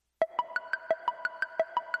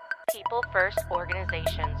People-first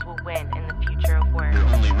organizations will win in the future of work. Your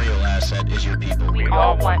only real asset is your people. We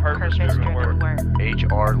all want purpose-driven work.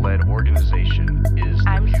 HR-led organization is the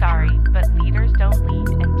I'm future. sorry, but leaders don't lead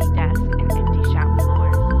empty desks and empty shop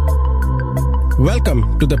floors.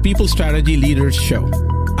 Welcome to the People Strategy Leaders Show.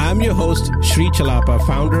 I'm your host, Sri Chalapa,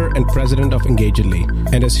 founder and president of Engagedly,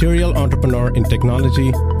 and a serial entrepreneur in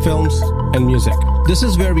technology, films, and music. This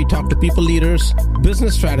is where we talk to people leaders,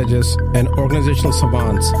 business strategists, and organizational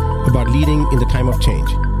savants about leading in the time of change.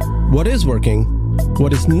 What is working,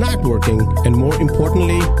 what is not working, and more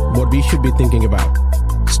importantly, what we should be thinking about.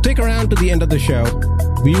 Stick around to the end of the show.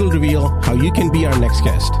 We will reveal how you can be our next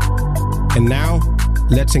guest. And now,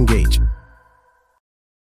 let's engage.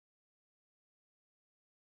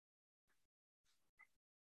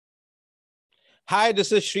 Hi,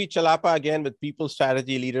 this is Sri Chalapa again with People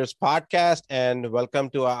Strategy Leaders Podcast, and welcome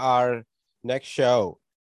to our next show.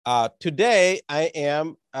 Today, I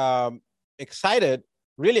am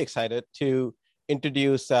really excited to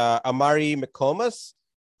introduce Amaris McComas,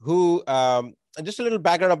 who, just a little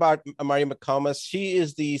background about Amaris McComas. She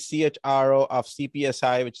is the CHRO of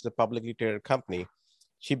CPSI, which is a publicly traded company.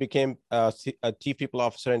 She became a Chief People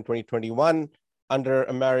Officer in 2021 under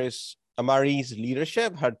Amaris'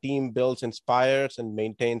 leadership. Her team builds, inspires, and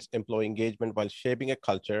maintains employee engagement while shaping a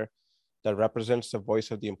culture that represents the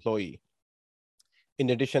voice of the employee.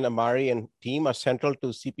 In addition, Amaris and team are central to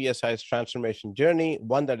CPSI's transformation journey,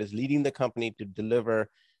 one that is leading the company to deliver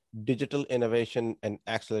digital innovation and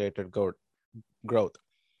accelerated growth.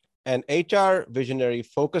 An HR visionary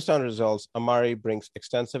focused on results, Amaris brings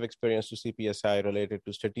extensive experience to CPSI related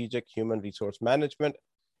to strategic human resource management,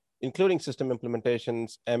 including system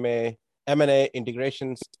implementations, M&A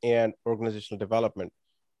integrations, and organizational development,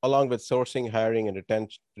 along with sourcing, hiring, and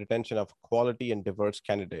retention of quality and diverse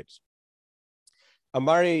candidates.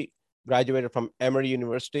 Amaris graduated from Emory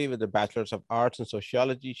University with a Bachelor's of Arts in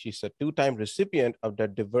Sociology. She's a two-time recipient of the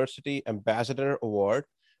Diversity Ambassador Award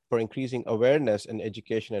for increasing awareness in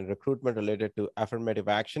education and recruitment related to affirmative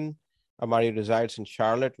action. Amaris resides in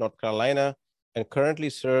Charlotte, North Carolina, and currently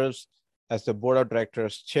serves as the Board of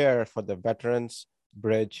Directors Chair for the Veterans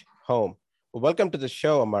Bridge Home. Well, welcome to the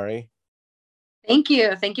show, Amaris. Thank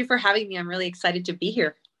you. Thank you for having me. I'm really excited to be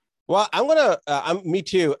here. Well, me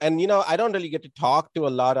too. And, I don't really get to talk to a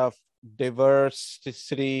lot of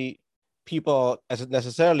diversity people as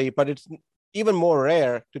necessarily, but it's even more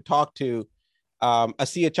rare to talk to a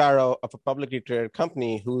CHRO of a publicly traded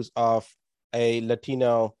company who's of a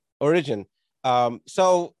Latino origin.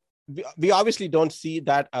 So we obviously don't see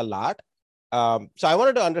that a lot. So I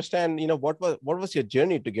wanted to understand, what was your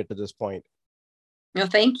journey to get to this point? No,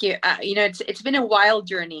 thank you. It's been a wild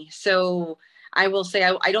journey. So I will say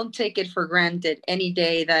I don't take it for granted any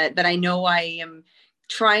day that I know I am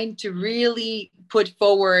trying to really put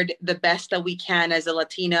forward the best that we can as a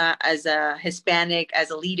Latina, as a Hispanic, as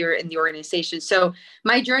a leader in the organization. So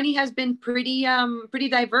my journey has been pretty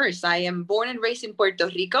diverse. I am born and raised in Puerto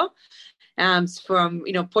Rico. From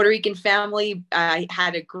Puerto Rican family. I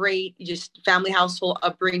had a great family household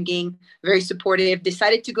upbringing, very supportive.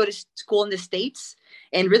 Decided to go to school in the States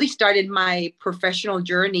and really started my professional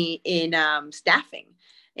journey in staffing.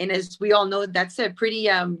 And as we all know, that's a pretty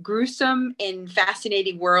gruesome and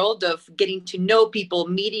fascinating world of getting to know people,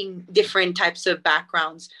 meeting different types of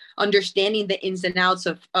backgrounds, understanding the ins and outs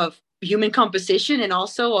of human composition, and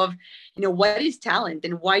also of what is talent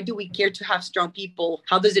and why do we care to have strong people?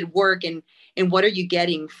 How does it work? And what are you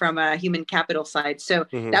getting from a human capital side? So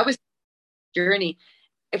That was the journey.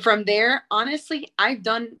 From there, honestly, I've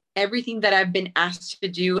done everything that I've been asked to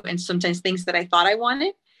do, and sometimes things that I thought I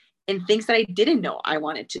wanted and things that I didn't know I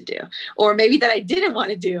wanted to do, or maybe that I didn't want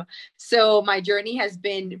to do. So my journey has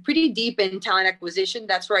been pretty deep in talent acquisition.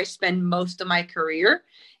 That's where I spend most of my career.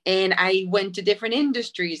 And I went to different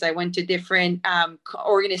industries. I went to different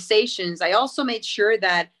organizations. I also made sure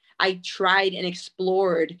that I tried and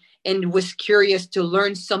explored and was curious to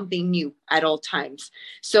learn something new at all times.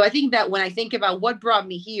 So I think that when I think about what brought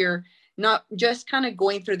me here, not just kind of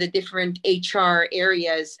going through the different HR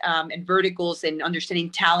areas and verticals and understanding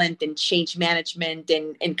talent and change management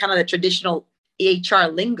and kind of the traditional HR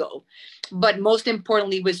lingo, but most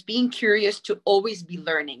importantly was being curious to always be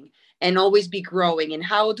learning and always be growing. And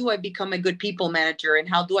how do I become a good people manager? And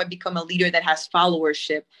how do I become a leader that has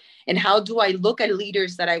followership? And how do I look at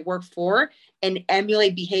leaders that I work for and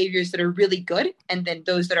emulate behaviors that are really good and then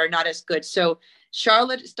those that are not as good? So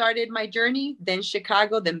Charlotte started my journey, then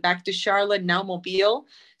Chicago, then back to Charlotte, now Mobile.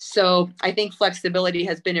 So I think flexibility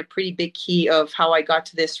has been a pretty big key of how I got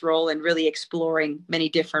to this role and really exploring many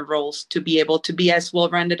different roles to be able to be as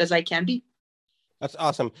well-rounded as I can be. That's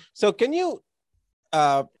awesome. So can you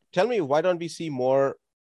tell me, why don't we see more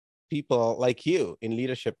people like you in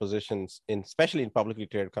leadership positions, especially in publicly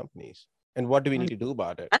traded companies? And what do we need to do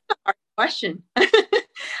about it? That's a hard question.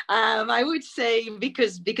 I would say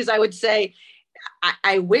because I would say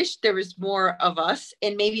I wish there was more of us,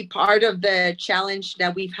 and maybe part of the challenge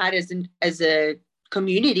that we've had as a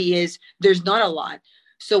community is there's not a lot.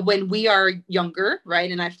 So when we are younger,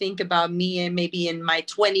 right, and I think about me and maybe in my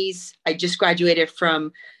 20s, I just graduated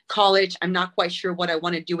from college. I'm not quite sure what I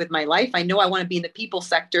want to do with my life. I know I want to be in the people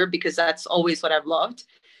sector because that's always what I've loved.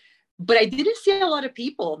 But I didn't see a lot of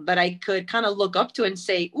people that I could kind of look up to and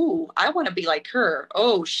say, "Ooh, I want to be like her.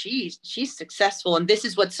 Oh, she's successful, and this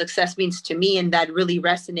is what success means to me," and that really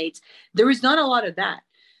resonates. There is not a lot of that.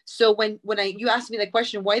 So when you asked me the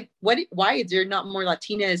question, why is there not more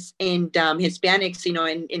Latinas and Hispanics,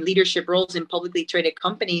 in leadership roles in publicly traded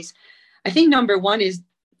companies? I think number one is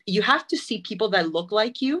you have to see people that look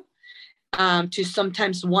like you to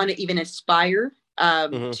sometimes want to even aspire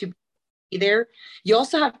to there. You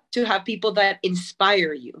also have to have people that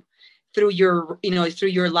inspire you through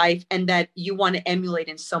your life, and that you want to emulate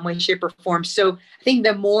in some way, shape, or form. So I think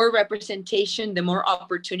the more representation, the more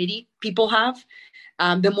opportunity people have,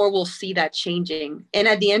 the more we'll see that changing. And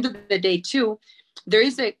at the end of the day too, there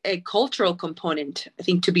is a cultural component. I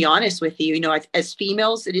think, to be honest with you, as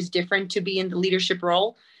females, it is different to be in the leadership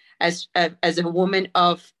role. As a woman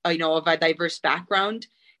of a diverse background,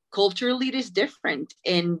 culturally it is different.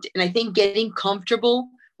 And I think getting comfortable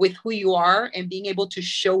with who you are and being able to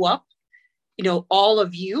show up, all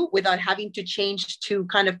of you without having to change to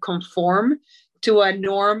kind of conform to a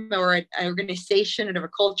norm or an organization or a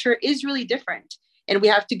culture is really different. And we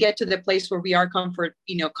have to get to the place where we are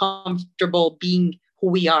comfortable being who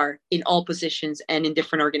we are in all positions and in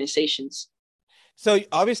different organizations. So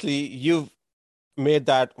obviously you've made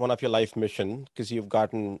that one of your life mission, because you've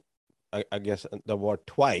gotten, I guess, the award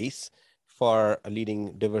twice for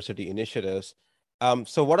leading diversity initiatives.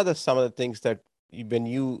 So what are some of the things that when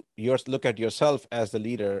you look at yourself as the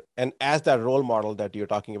leader and as that role model that you're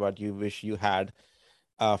talking about, you wish you had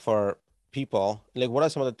for people, like what are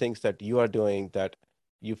some of the things that you are doing that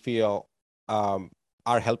you feel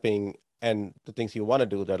are helping, and the things you want to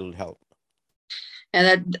do that will help?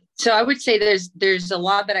 And so I would say there's a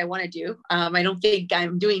lot that I want to do. I don't think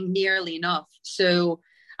I'm doing nearly enough. So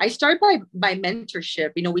I start by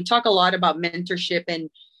mentorship. We talk a lot about mentorship, and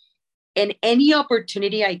any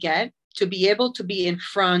opportunity I get to be able to be in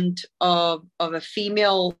front of a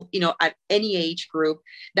female, at any age group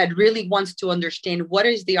that really wants to understand what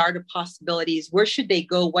is the art of possibilities, where should they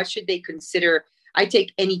go, what should they consider. I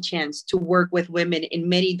take any chance to work with women in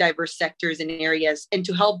many diverse sectors and areas and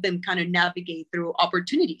to help them kind of navigate through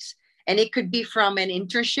opportunities. And it could be from an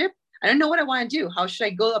internship. I don't know what I want to do. How should I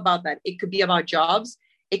go about that? It could be about jobs.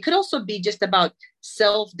 It could also be just about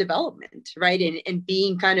self-development, right? And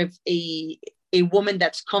being kind of a woman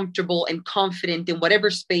that's comfortable and confident in whatever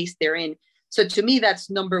space they're in. So to me, that's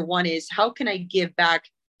number one, is how can I give back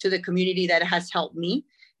to the community that has helped me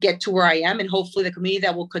get to where I am, and hopefully the community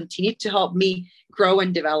that will continue to help me grow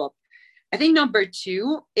and develop. I think number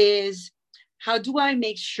two is, how do I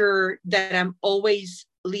make sure that I'm always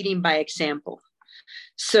leading by example?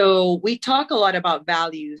 So we talk a lot about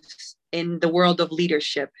values in the world of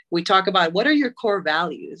leadership. We talk about what are your core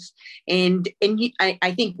values? And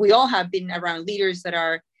I think we all have been around leaders that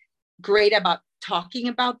are great about talking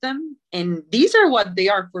about them. And these are what they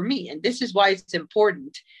are for me. And this is why it's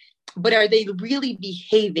important. But are they really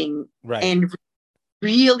behaving right, and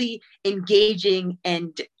really engaging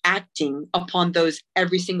and acting upon those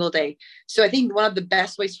every single day? So I think one of the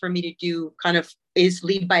best ways for me to do kind of is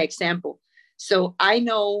lead by example. So I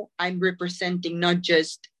know I'm representing not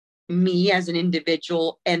just me as an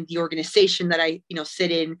individual and the organization that I sit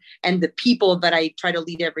in and the people that I try to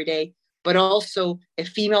lead every day, but also a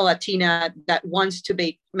female Latina that wants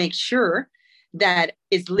to make sure that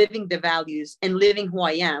is living the values and living who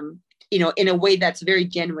I am, in a way that's very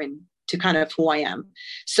genuine to kind of who I am.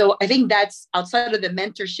 So I think that's outside of the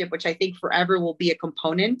mentorship, which I think forever will be a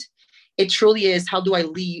component. It truly is, how do I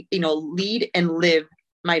lead and live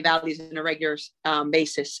my values on a regular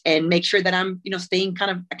basis, and make sure that I'm, staying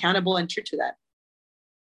kind of accountable and true to that.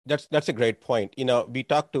 That's a great point. We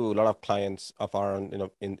talk to a lot of clients of our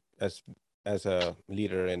own, as a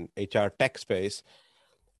leader in HR tech space.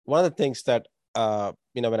 One of the things that,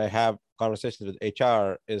 when I have conversations with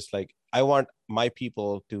HR is like, I want my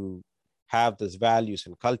people to have these values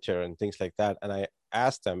and culture and things like that. And I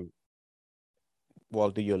ask them, well,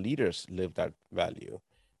 do your leaders live that value?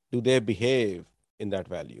 Do they behave in that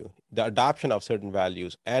value? The adoption of certain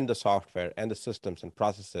values and the software and the systems and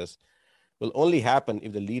processes will only happen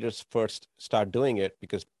if the leaders first start doing it,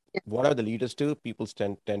 because whatever the leaders do, people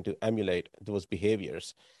tend to emulate those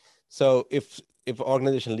behaviors. So if an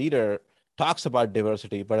organization leader talks about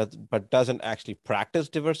diversity, but doesn't actually practice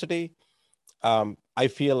diversity, I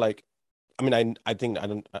feel like, I mean, I think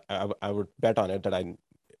I would bet on it that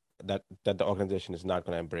that the organization is not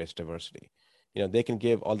going to embrace diversity. They can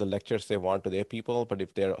give all the lectures they want to their people, but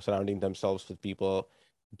if they're surrounding themselves with people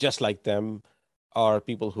just like them, or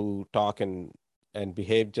people who talk and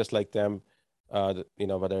behave just like them,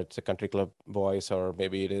 whether it's a country club boys, or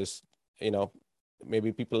maybe it is,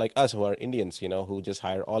 maybe people like us who are Indians, who just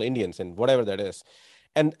hire all Indians, and whatever that is.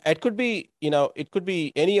 And it could be, it could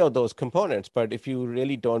be any of those components, but if you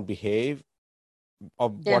really don't behave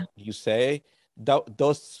of what you say,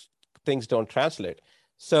 those things don't translate.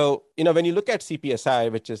 So, when you look at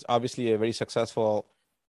CPSI, which is obviously a very successful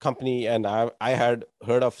company, and I had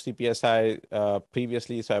heard of CPSI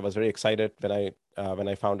previously, so I was very excited when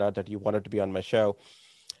I found out that you wanted to be on my show.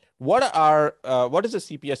 What is the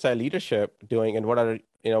CPSI leadership doing, and what are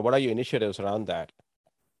your initiatives around that?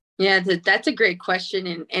 Yeah, that's a great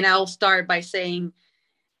question, and I'll start by saying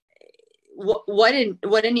what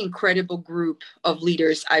an incredible group of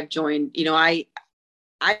leaders I've joined.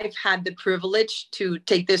 I've had the privilege to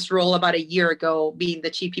take this role about a year ago, being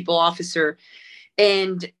the chief people officer.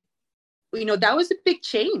 And, that was a big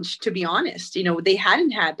change, to be honest. They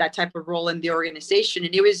hadn't had that type of role in the organization.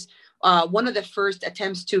 And it was one of the first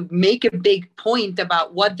attempts to make a big point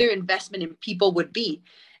about what their investment in people would be.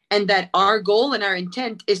 And that our goal and our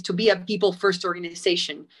intent is to be a people first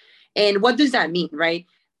organization. And what does that mean, right?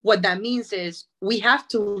 What that means is we have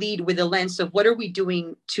to lead with a lens of what are we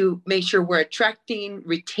doing to make sure we're attracting,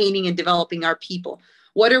 retaining, and developing our people?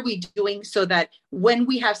 What are we doing so that when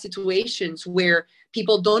we have situations where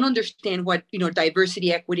people don't understand what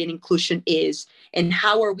diversity, equity, and inclusion is, and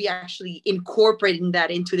how are we actually incorporating that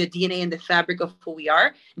into the DNA and the fabric of who we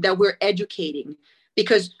are, that we're educating?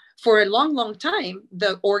 Because for a long, long time,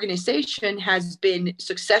 the organization has been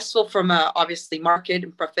successful from obviously market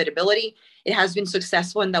and profitability. It has been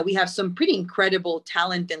successful in that we have some pretty incredible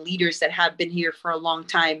talent and leaders that have been here for a long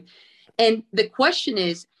time. And the question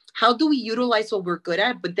is, how do we utilize what we're good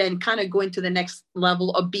at, but then kind of go into the next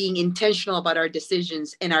level of being intentional about our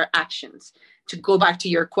decisions and our actions? To go back to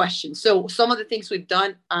your question. So some of the things we've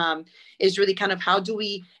done is really kind of how do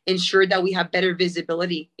we ensure that we have better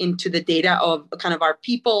visibility into the data of kind of our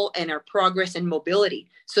people and our progress and mobility,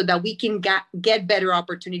 so that we can get better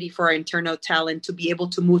opportunity for our internal talent to be able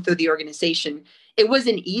to move through the organization. It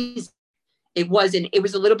wasn't easy. It was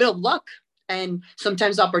a little bit of luck and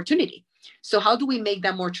sometimes opportunity. So how do we make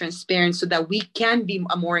that more transparent so that we can be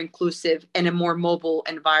a more inclusive and a more mobile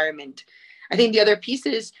environment? I think the other piece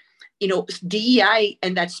is, DEI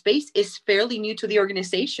and that space is fairly new to the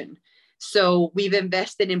organization. So we've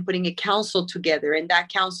invested in putting a council together, and that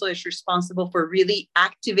council is responsible for really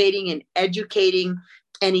activating and educating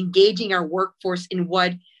and engaging our workforce in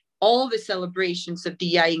what all the celebrations of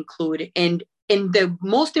DEI include. And the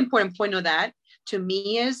most important point of that to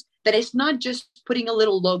me is that it's not just putting a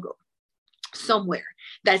little logo somewhere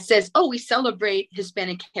that says, oh, we celebrate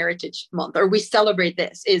Hispanic Heritage Month, or we celebrate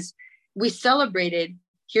this. Is we celebrated,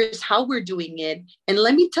 here's how we're doing it. And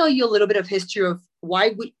let me tell you a little bit of history of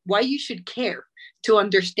why you should care, to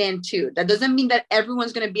understand too. That doesn't mean that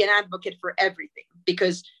everyone's going to be an advocate for everything,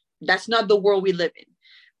 because that's not the world we live in.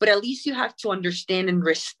 But at least you have to understand and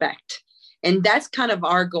respect. And that's kind of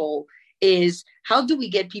our goal, is how do we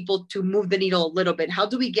get people to move the needle a little bit? How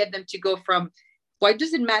do we get them to go from, why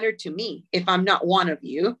does it matter to me if I'm not one of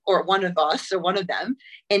you or one of us or one of them?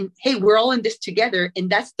 And hey, we're all in this together, and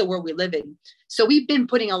that's the world we live in. So we've been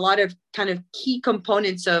putting a lot of kind of key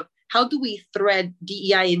components of how do we thread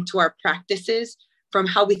DEI into our practices, from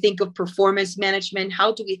how we think of performance management,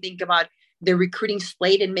 how do we think about the recruiting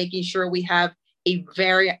slate and making sure we have a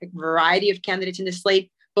variety of candidates in the slate.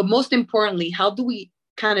 But most importantly, how do we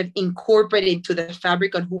kind of incorporate into the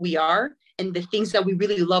fabric of who we are and the things that we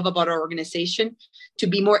really love about our organization, to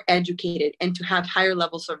be more educated and to have higher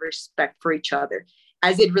levels of respect for each other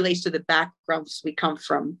as it relates to the backgrounds we come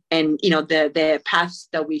from, and the paths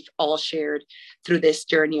that we've all shared through this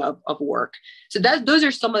journey of work. So those are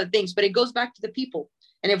some of the things, but it goes back to the people.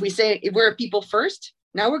 And if we say if we're a people first,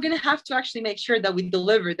 now we're going to have to actually make sure that we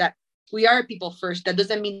deliver that we are people first. That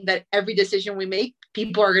doesn't mean that every decision we make,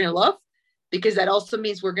 people are going to love, because that also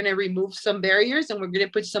means we're going to remove some barriers and we're going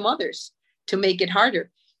to put some others to make it harder.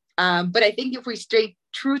 But I think if we stay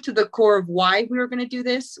true to the core of why we were going to do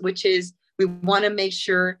this, which is we want to make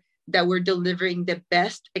sure that we're delivering the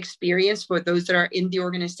best experience for those that are in the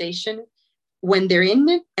organization when they're in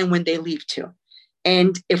it and when they leave too.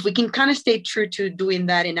 And if we can kind of stay true to doing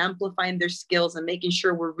that and amplifying their skills and making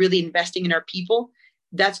sure we're really investing in our people,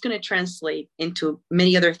 that's going to translate into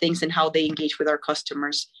many other things and how they engage with our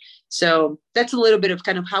customers. So that's a little bit of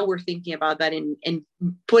kind of how we're thinking about that and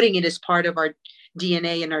putting it as part of our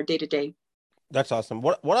DNA and our day-to-day. That's awesome.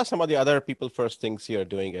 What are some of the other people first things you're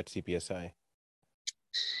doing at CPSI?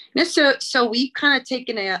 So we kind of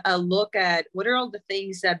taken a look at what are all the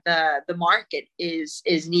things that the market is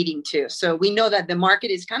needing to. So we know that the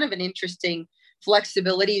market is kind of an interesting.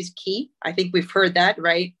 Flexibility is key. I think we've heard that,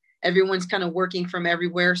 right? Everyone's kind of working from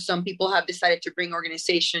everywhere. Some people have decided to bring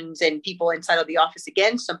organizations and people inside of the office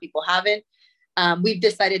again. Some people haven't. We've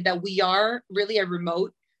decided that we are really a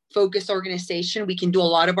remote focused organization. We can do a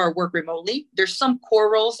lot of our work remotely. There's some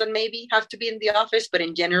core roles that maybe have to be in the office, but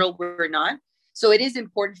in general, we're not. So it is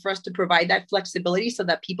important for us to provide that flexibility so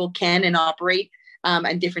that people can and operate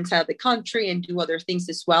on different sides of the country and do other things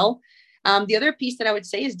as well. The other piece that I would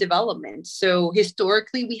say is development. So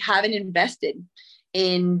historically, we haven't invested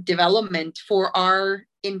in development for our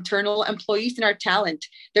internal employees and our talent.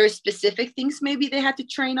 There are specific things maybe they had to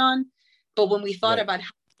train on, but when we thought about how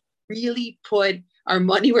to really put our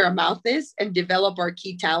money where our mouth is and develop our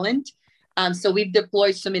key talent, so we've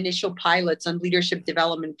deployed some initial pilots on leadership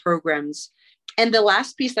development programs. And the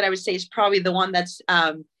last piece that I would say is probably the one that's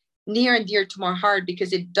near and dear to my heart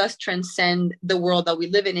because it does transcend the world that we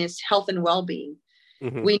live in is health and well-being.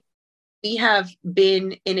 Mm-hmm. We have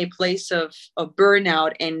been in a place of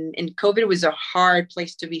burnout and COVID was a hard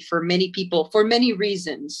place to be for many people for many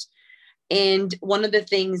reasons. And one of the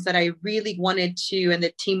things that I really wanted to, and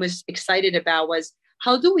the team was excited about was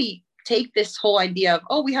how do we take this whole idea of,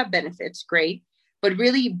 oh, we have benefits, great, but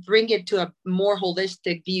really bring it to a more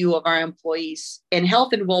holistic view of our employees. And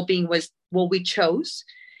health and well-being was what we chose.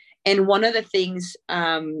 And one of the things that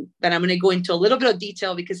I'm going to go into a little bit of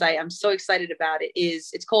detail because I am so excited about it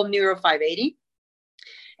is it's called Neuro 580.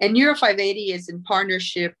 And Neuro 580 is in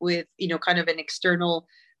partnership with, kind of an external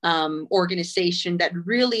organization that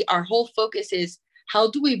really our whole focus is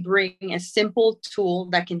how do we bring a simple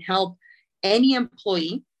tool that can help any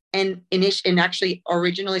employee and actually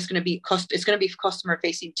originally it's going to be customer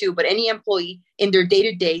facing too, but any employee in their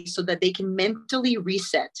day-to-day so that they can mentally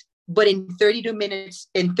reset, but in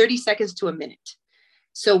 30 seconds to a minute.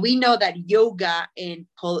 So we know that yoga and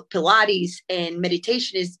Pilates and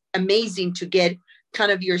meditation is amazing to get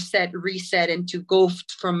kind of your reset and to go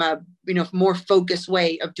from a, more focused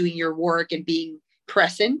way of doing your work and being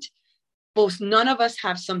present. But none of us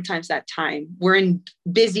have sometimes that time. We're in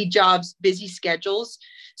busy jobs, busy schedules.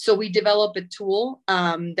 So we develop a tool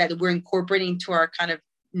that we're incorporating to our kind of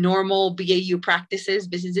normal BAU practices,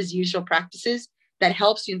 business as usual practices, that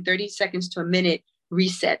helps you in 30 seconds to a minute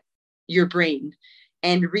reset your brain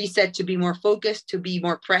and reset to be more focused, to be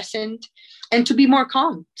more present, and to be more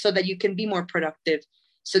calm so that you can be more productive.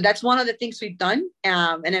 So that's one of the things we've done.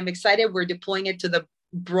 And I'm excited. We're deploying it to the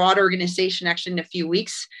broad organization actually in a few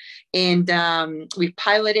weeks. And we've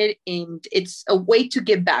piloted, and it's a way to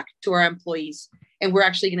give back to our employees. And we're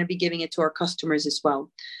actually going to be giving it to our customers as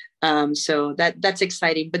well. So that's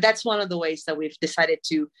exciting. But that's one of the ways that we've decided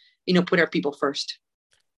to, put our people first.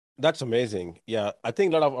 That's amazing. Yeah. I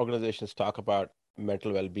think a lot of organizations talk about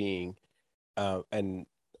mental well-being, and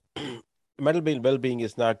mental well-being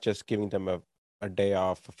is not just giving them a day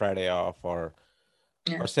off, a Friday off, or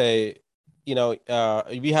say,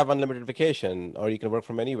 we have unlimited vacation or you can work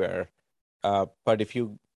from anywhere. But if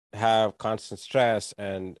you have constant stress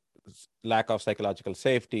and lack of psychological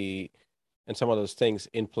safety and some of those things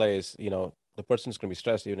in place, the person's going to be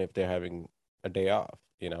stressed even if they're having a day off,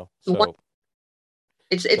 so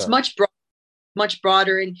it's much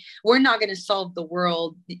broader, and we're not going to solve the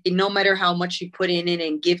world no matter how much you put in it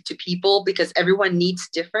and give to people, because everyone needs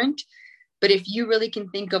different. But if you really can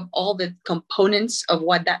think of all the components of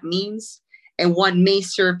what that means and what may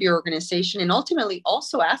serve your organization, and ultimately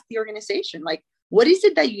also ask the organization, like, what is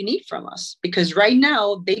it that you need from us? Because right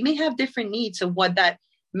now they may have different needs of what that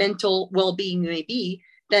mental well-being may be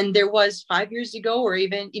than there was 5 years ago, or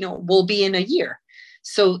even, will be in a year.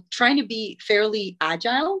 So trying to be fairly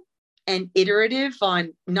agile and iterative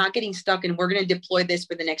on not getting stuck and we're going to deploy this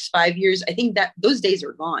for the next 5 years. I think that those days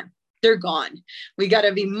are gone. They're gone. We got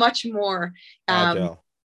to be much more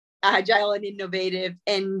agile and innovative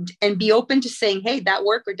and be open to saying, hey, that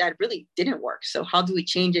worked or that really didn't work. So how do we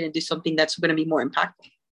change it and do something that's going to be more impactful?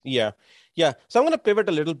 Yeah. So I'm going to pivot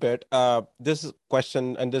a little bit. This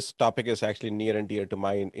question and this topic is actually near and dear to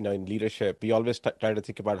mine, in leadership. We always try to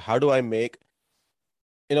think about how do I make,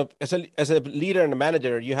 as a leader and a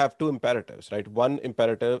manager, you have two imperatives, right? One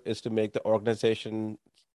imperative is to make the organization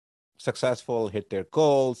successful, hit their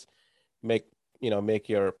goals, make make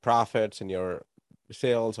your profits and your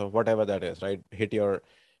sales or whatever that is, right? Hit your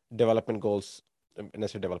development goals.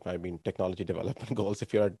 Necessary development, I mean technology development goals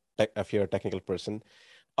if you're a technical person.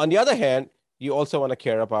 On the other hand, you also want to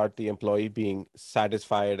care about the employee being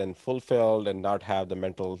satisfied and fulfilled and not have the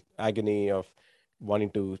mental agony of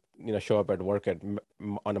wanting to show up at work on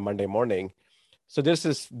a Monday morning. So there's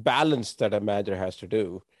this balance that a manager has to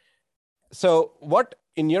do. So what,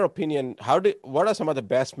 in your opinion, what are some of the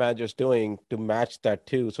best managers doing to match that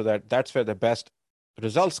too, so that's where the best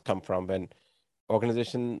results come from, when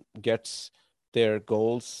organization gets their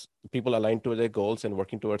goals, people aligned to their goals and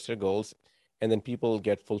working towards their goals, and then people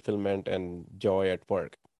get fulfillment and joy at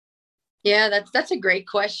work? Yeah, that's a great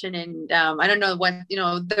question. And I don't know what,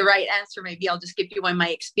 the right answer. Maybe I'll just give you what my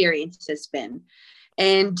experience has been.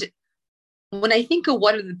 And when I think of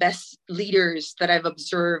what are the best leaders that I've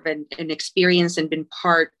observed and experienced and been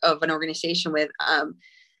part of an organization with,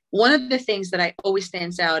 one of the things that I always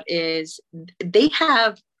stands out is they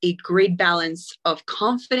have a great balance of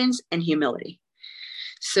confidence and humility.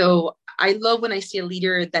 So I love when I see a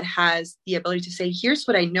leader that has the ability to say, here's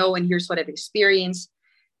what I know and here's what I've experienced,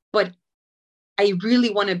 but I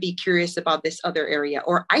really want to be curious about this other area,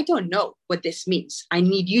 or I don't know what this means. I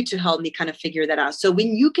need you to help me kind of figure that out. So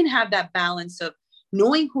when you can have that balance of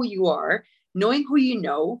knowing who you are, knowing who you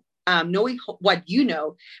know, knowing what you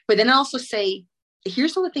know, but then also say,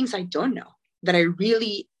 here's all the things I don't know that I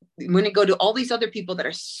really want to go to all these other people that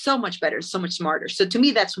are so much better, so much smarter. So to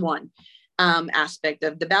me, that's one aspect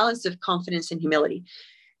of the balance of confidence and humility.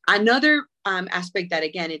 Another aspect that,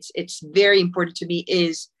 again, it's very important to me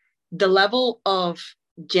is the level of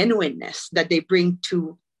genuineness that they bring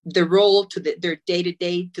to the role, to their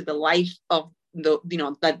day-to-day, to the life of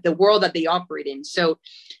the world that they operate in. So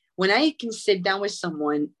when I can sit down with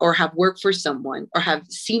someone or have worked for someone or have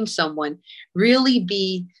seen someone really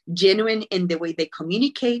be genuine in the way they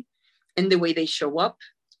communicate and the way they show up,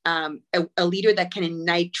 a leader that can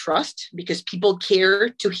ignite trust because people care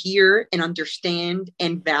to hear and understand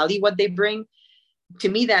and value what they bring, to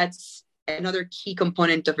me, that's another key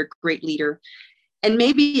component of a great leader. And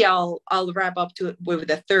maybe I'll wrap up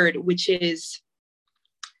with a third, which is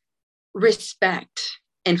respect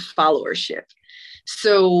and followership.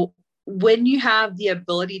 So when you have the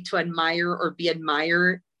ability to admire or be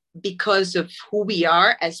admired because of who we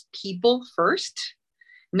are as people first,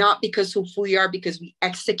 not because of who we are, because we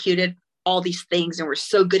executed all these things and we're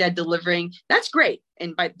so good at delivering, that's great.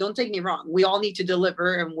 And don't take me wrong, we all need to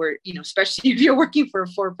deliver, and we're, especially if you're working for a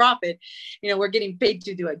for-profit, we're getting paid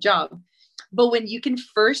to do a job. But when you can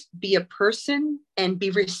first be a person and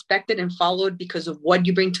be respected and followed because of what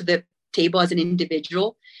you bring to the table as an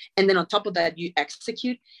individual, and then on top of that, you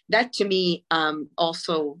execute, that to me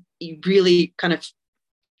also really kind of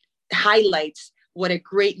highlights what a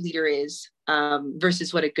great leader is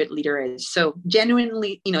versus what a good leader is. So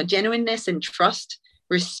genuineness and trust,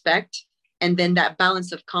 respect, and then that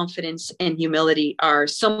balance of confidence and humility are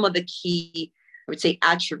some of the key, I would say,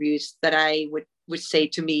 attributes that I would say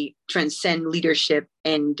to me transcend leadership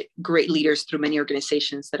and great leaders through many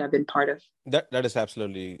organizations that I've been part of. That is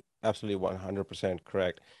absolutely 100%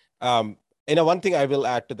 correct. One thing I will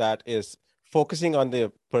add to that is focusing on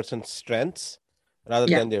the person's strengths rather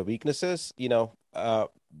than their weaknesses.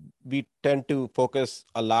 We tend to focus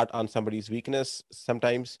a lot on somebody's weakness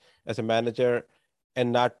sometimes as a manager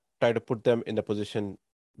and not try to put them in the position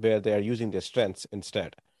where they are using their strengths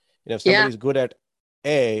instead. If somebody's good at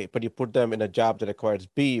A, but you put them in a job that requires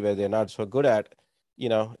B where they're not so good at,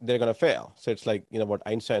 they're going to fail. So it's like, what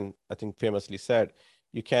Einstein, I think, famously said,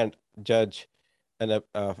 you can't judge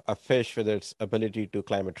a fish with its ability to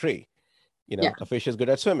climb a tree. A fish is good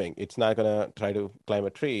at swimming. It's not going to try to climb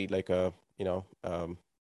a tree like a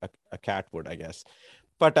cat would, I guess.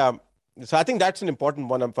 But so I think that's an important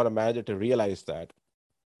one for a manager to realize that.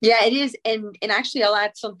 Yeah, it is. And actually, I'll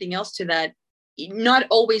add something else to that. Not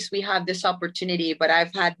always we have this opportunity, but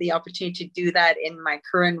I've had the opportunity to do that in my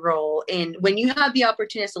current role. And when you have the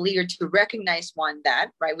opportunity as a leader to recognize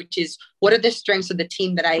right, which is what are the strengths of the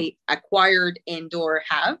team that I acquired and or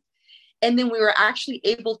have, and then we were actually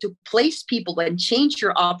able to place people and change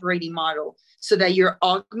your operating model so that you're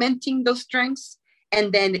augmenting those strengths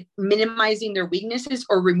and then minimizing their weaknesses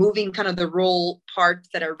or removing kind of the role parts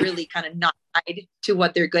that are really kind of not tied to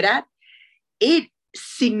what they're good at. It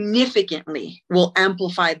significantly will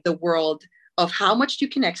amplify the world of how much you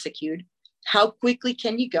can execute, how quickly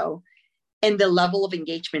can you go, and the level of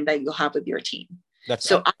engagement that you'll have with your team.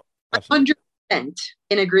 So I'm 100%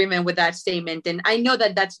 in agreement with that statement. And I know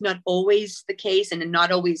that that's not always the case and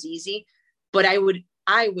not always easy, but I would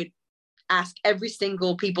ask every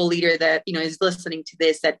single people leader that, is listening to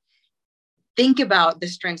this, that think about the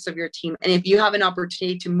strengths of your team. And if you have an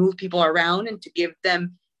opportunity to move people around and to give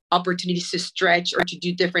them opportunities to stretch or to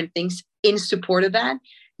do different things in support of that,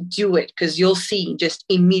 do it, because you'll see just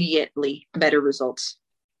immediately better results.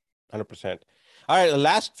 100%. All right, the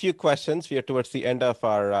last few questions. We are towards the end of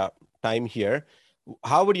our time here.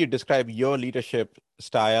 How would you describe your leadership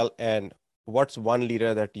style, and what's one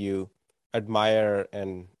leader that you admire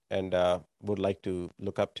and would like to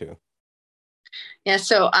look up to? Yeah,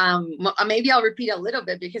 so maybe I'll repeat a little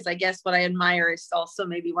bit, because I guess what I admire is also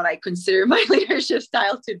maybe what I consider my leadership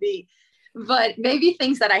style to be. But maybe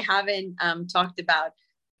things that I haven't talked about.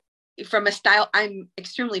 From a style, I'm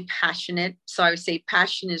extremely passionate. So I would say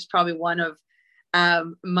passion is probably one of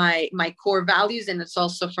my core values. And it's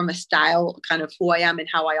also from a style, kind of who I am and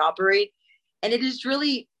how I operate. And it is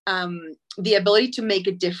really the ability to make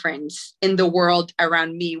a difference in the world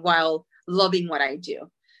around me while loving what I do.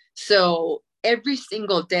 So every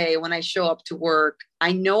single day when I show up to work,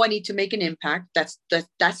 I know I need to make an impact.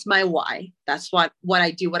 That's my why. That's what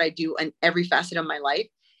I do in every facet of my life.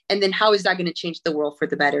 And then how is that going to change the world for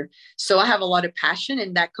the better? So I have a lot of passion,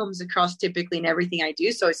 and that comes across typically in everything I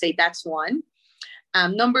do. So I say that's one.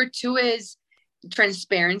 Number two is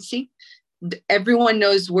transparency. Everyone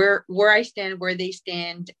knows where I stand, where they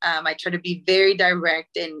stand. I try to be very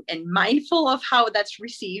direct and mindful of how that's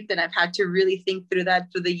received. And I've had to really think through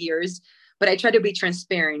that through the years, but I try to be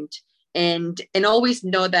transparent and always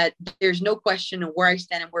know that there's no question of where I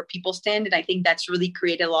stand and where people stand. And I think that's really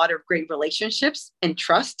created a lot of great relationships and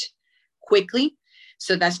trust quickly.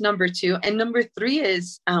 So that's number two. And number three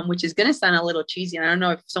is, which is going to sound a little cheesy, and I don't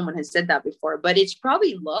know if someone has said that before, but it's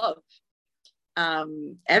probably love.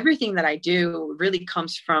 Everything that I do really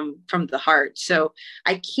comes from the heart. So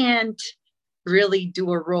I can't really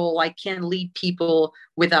do a role. I can't lead people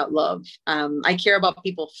without love. I care about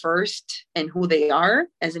people first and who they are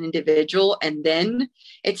as an individual, and then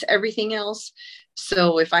it's everything else.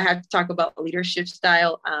 So if I have to talk about leadership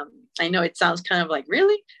style, I know it sounds kind of like,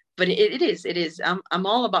 really, but it is. I'm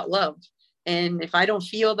all about love. And if I don't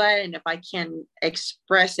feel that, and if I can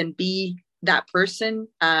express and be that person,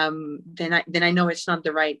 then I know it's not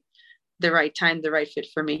the right time, the right fit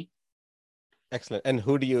for me. Excellent. And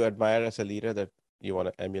who do you admire as a leader that you want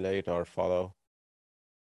to emulate or follow?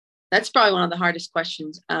 That's probably one of the hardest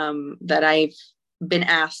questions that I've been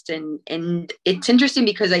asked. And it's interesting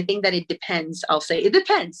because I think that it depends. I'll say it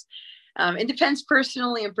depends. It depends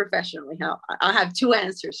personally and professionally. I'll have two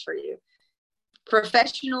answers for you.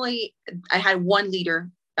 Professionally, I had one leader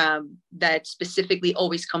that specifically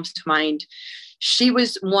always comes to mind. She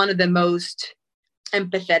was one of the most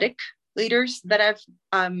empathetic leaders that I've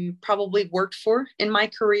probably worked for in my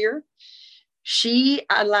career. She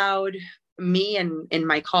allowed me and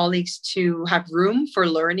my colleagues to have room for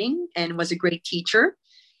learning and was a great teacher.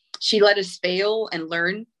 She let us fail and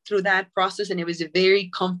learn through that process, and it was a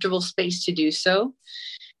very comfortable space to do so.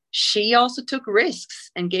 She also took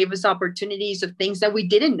risks and gave us opportunities of things that we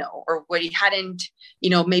didn't know or we hadn't,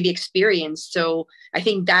 maybe experienced. So I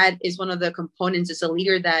think that is one of the components as a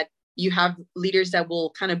leader, that you have leaders that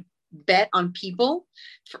will kind of bet on people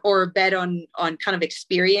or bet on kind of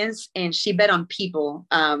experience, and she bet on people.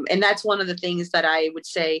 And that's one of the things that I would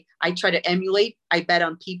say I try to emulate. I bet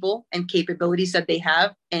on people and capabilities that they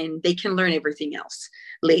have, and they can learn everything else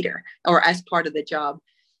later or as part of the job.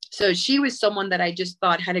 So she was someone that I just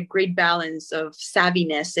thought had a great balance of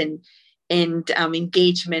savviness and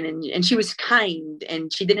engagement, and she was kind,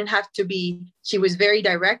 and she didn't have to be. She was very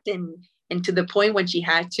direct and to the point when she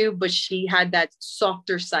had to, but she had that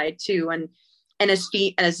softer side too. And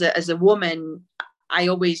as a woman, I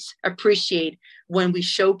always appreciate when we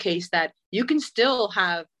showcase that you can still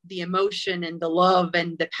have the emotion and the love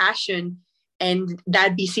and the passion, and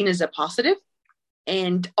that be seen as a positive,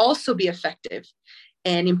 and also be effective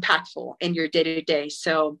and impactful in your day-to-day.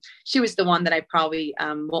 So she was the one that I probably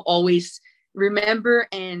will always remember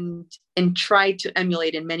and try to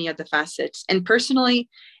emulate in many of the facets. And personally,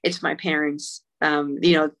 it's my parents.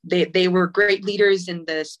 They were great leaders in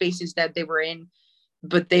the spaces that they were in,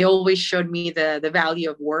 but they always showed me the value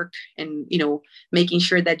of work and, making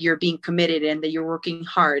sure that you're being committed and that you're working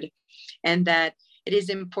hard, and that it is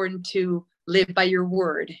important to live by your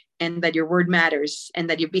word, and that your word matters, and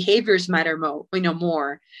that your behaviors matter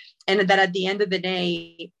more, and that at the end of the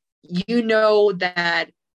day, that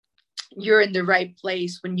you're in the right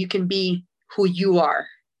place when you can be who you are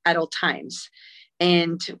at all times.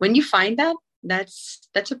 And when you find that,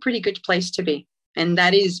 that's a pretty good place to be. And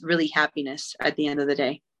that is really happiness at the end of the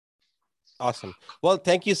day. Awesome. Well,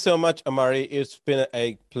 thank you so much, Amari. It's been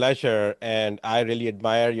a pleasure. And I really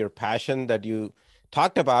admire your passion that you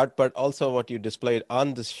talked about, but also what you displayed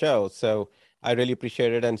on this show. So I really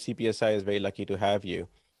appreciate it. And CPSI is very lucky to have you.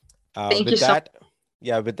 Thank you with so that,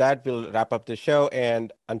 yeah, with that, we'll wrap up the show.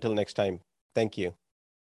 And until next time, thank you.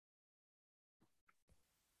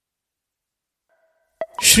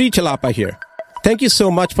 Sri Chalapa here. Thank you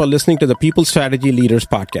so much for listening to the People Strategy Leaders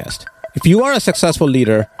podcast. If you are a successful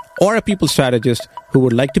leader or a people strategist who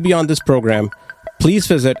would like to be on this program, please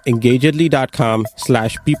visit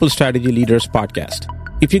engagedly.com/People Strategy Leaders podcast.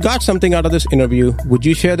 If you got something out of this interview, would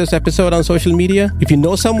you share this episode on social media? If you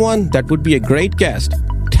know someone that would be a great guest,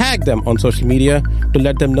 tag them on social media to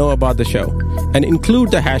let them know about the show and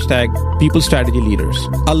include the hashtag People Strategy Leaders.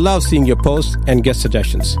 I love seeing your posts and guest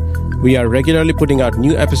suggestions. We are regularly putting out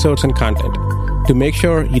new episodes and content. To make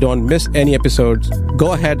sure you don't miss any episodes,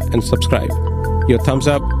 go ahead and subscribe. Your thumbs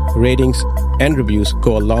up, ratings, and reviews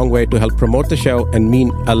go a long way to help promote the show and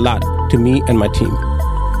mean a lot to me and my team.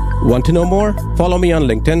 Want to know more? Follow me on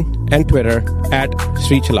LinkedIn and Twitter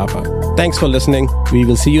 @Sri Chalapa. Thanks for listening. We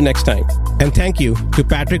will see you next time. And thank you to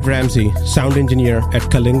Patrick Ramsey, sound engineer at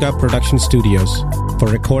Kalinga Production Studios, for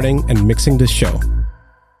recording and mixing this show.